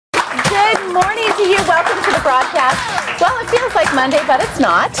Good morning to you. Welcome to the broadcast. Well, it feels like Monday, but it's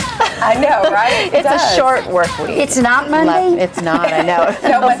not. I know, right? It's a short work week. It's not Monday? It's not, I know.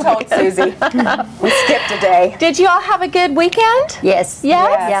 No one told Susie. We skipped a day. Did you all have a good weekend? Yes.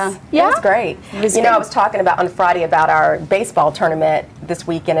 Yes? Yeah. It was great. was I was talking about on Friday about our baseball tournament this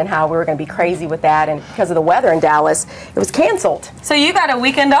weekend and how we were going to be crazy with that, and because of the weather in Dallas, it was canceled. So you got a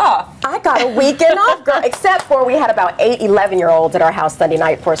weekend off. I got a weekend off, girl, except for we had about 8 11-year-olds at our house Sunday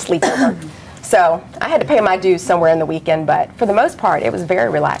night for a sleepover. So I had to pay my dues somewhere in the weekend, but for the most part, it was very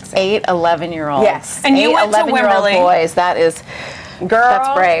relaxing. 8 11-year-olds. Yes. And you went to 11-year-old Wimberley. boys. That is, Girl,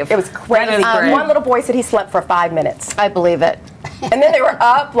 that's brave. It was crazy. That is brave. One little boy said he slept for 5 minutes. I believe it. And then they were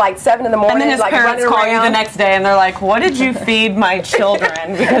up like 7 in the morning, And then his like parents running call you around. the next day and they're like, what did you feed my children?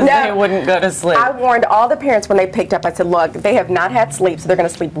 Because No. they wouldn't go to sleep. I warned all the parents when they picked up. I said, look, they have not had sleep, so they're going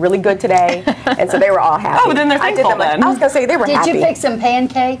to sleep really good today. And so they were all happy. Oh, then they're I did thankful them- then. I was going to say they were Did happy. you pick some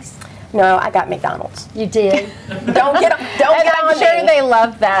pancakes? No, I got McDonald's. You did. Don't get And get I'm on sure me. they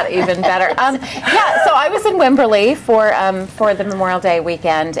love that even better. Yeah, so I was in Wimberley for the Memorial Day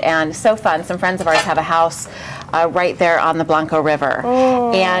weekend, and so fun. Some friends of ours have a house right there on the Blanco River.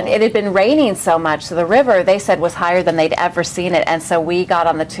 And it had been raining so much, so the river, they said, was higher than they'd ever seen it. And so we got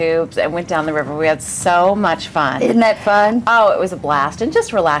on the tubes and went down the river. We had so much fun. Isn't that fun? Oh, it was a blast and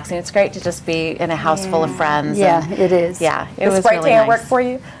just relaxing. It's great to just be in a house full of friends. Yeah, and, it is. Yeah, it The was spray really tan nice. work for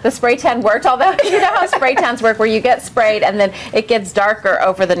you? The spray tan worked, although you know how spray tans work, where you get sprayed and then it gets darker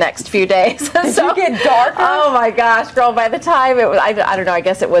over the next few days. Did you get darker? Oh my gosh, girl! By the time it was, I don't know. I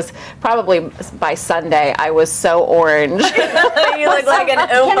guess it was probably by Sunday. I was so orange. You look like an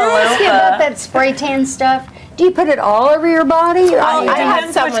Can I ask you about that spray tan stuff? Do you put it all over your body? I had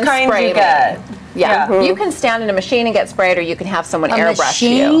Depends someone which kind spray you me. get. Yeah, you can stand in a machine and get sprayed, or you can have someone A airbrush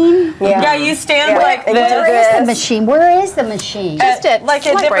you. machine? Yeah, you stand like and this. Where is the machine? Where is the machine? Just at like a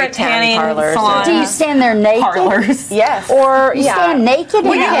spray different tan tanning parlors. salon. Do you stand there naked? Parlors. Yes. Or You stand naked?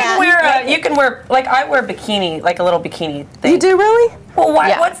 Well, in you that? can wear you can wear, like I wear bikini, like a little bikini thing. You do really? Well, why,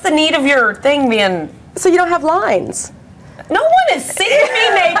 Yeah. what's the need of your thing being... So you don't have lines? No one is seeing me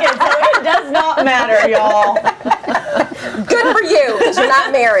naked, so it does not matter, y'all. Good for you, because you're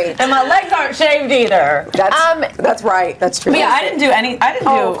not married. And my legs aren't shaved either. That's right. That's true. But yeah, I didn't do any, I didn't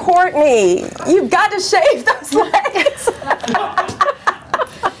Oh, do... Courtney, you've got to shave those legs.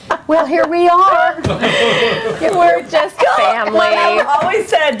 Well, here we are. We're just family. My mom always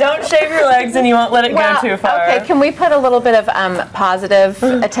said, don't shave your legs and you won't let it go too far. Okay, can we put a little bit of positive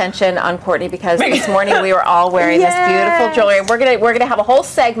attention on Courtney, because this morning we were all wearing this beautiful jewelry. We're gonna have a whole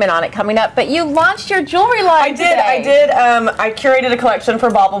segment on it coming up. But you launched your jewelry line today. I did. I curated a collection for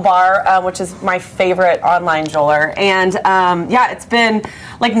Bauble Bar, which is my favorite online jeweler, and yeah, it's been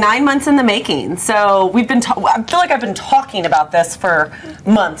like 9 months in the making. So we've been. I feel like I've been talking about this for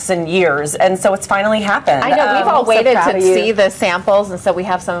months and years, and so it's finally happened. I know we've all so waited proud to of you. see the samples, and so we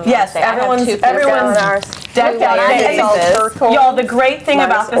have some. Yes, I have everyone's two decked out. It's all turquoise. Y'all, the great thing Mine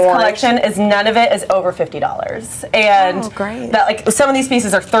about is this orange. collection is none of it is over $50, and Oh, great. that like some of these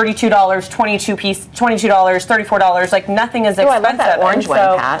pieces are $32, $22, $34. Like nothing is Oh, I expensive. love that orange And one,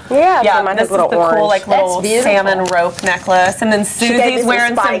 so- Pat. Yeah, Yeah, so mine this has is the little orange. cool like That's little beautiful. salmon rope necklace, and then gave me Susie's some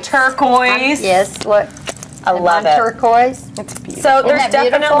wearing some spikes. turquoise. Yes, what? I love it. Turquoise? It's beautiful. So there's Isn't that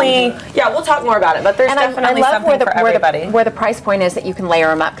definitely, yeah, we'll talk more about it, but there's And I definitely love something for everybody. where the price point is, that you can layer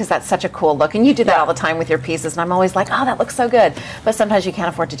them up, because that's such a cool look. And you do that all the time with your pieces, and I'm always like, oh, that looks so good. But sometimes you can't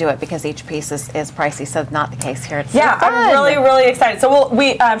afford to do it because each piece is pricey. So not the case here. It's Yeah, so fun. I'm really, really excited. So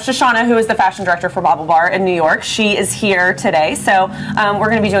Shoshana, who is the fashion director for Bauble Bar in New York, she is here today. So we're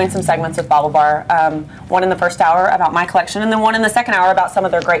going to be doing some segments with Bauble Bar. One in the first hour about my collection, and then one in the second hour about some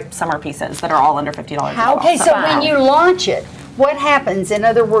of their great summer pieces that are all under $50. How Okay, so Wow. when you launch it, what happens? In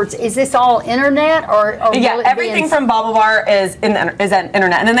other words, is this all internet or Yeah, will it be everything in- from Bauble Bar is on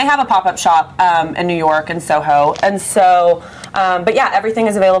internet, and then they have a pop-up shop in New York and Soho, and so. But yeah, everything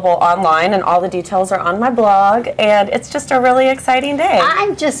is available online, and all the details are on my blog, and it's just a really exciting day.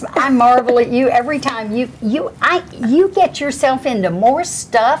 I marvel at you every time you get yourself into more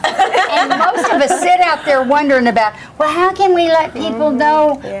stuff, and most of us sit out there wondering about, well, how can we let people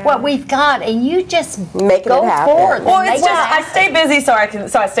know what we've got, and you just Making go it happen. forward. Well, and it's make just it I stay busy so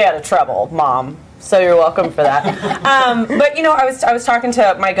I stay out of trouble, Mom. So you're welcome for that. But you know, I was talking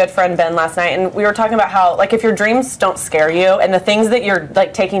to my good friend Ben last night, and we were talking about how, like, if your dreams don't scare you, and the things that you're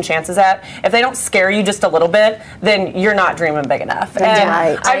like taking chances at, if they don't scare you just a little bit, then you're not dreaming big enough. And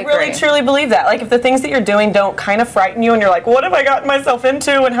Right. I really truly believe that. Like, if the things that you're doing don't kind of frighten you, and you're like, what have I gotten myself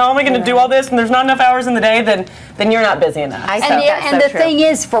into, and how am I going to do all this, and there's not enough hours in the day, then you're not busy enough. And the thing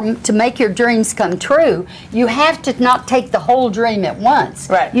is, to make your dreams come true, you have to not take the whole dream at once.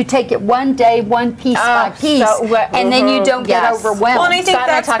 Right. You take it one day, one piece by piece, and then you don't get overwhelmed. Well, and I think Scott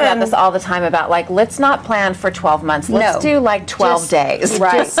and I talk about this all the time about, like, let's not plan for 12 months. Let's do like 12 days.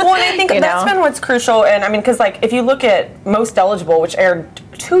 Right. Well, and I think that's been what's crucial. And I mean, because like if you look at Most Eligible, which aired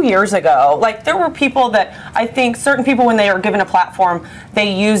 2 years ago, like there were people that I think certain people, when they are given a platform,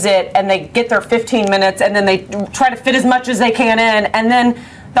 they use it and they get their 15 minutes and then they try to fit as much as they can in, and then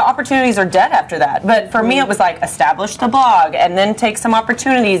the opportunities are dead after that. But for me, it was like establish the blog and then take some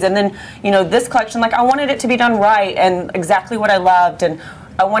opportunities, and then, you know, this collection, like I wanted it to be done right and exactly what I loved, and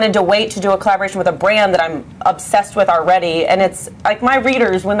I wanted to wait to do a collaboration with a brand that I'm obsessed with already. And it's like my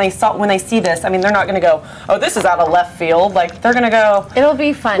readers, when they see this, I mean, they're not going to go, oh, this is out of left field. Like, they're going to go, It'll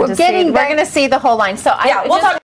be fun to see. We're going to see the whole line. So yeah, we'll talk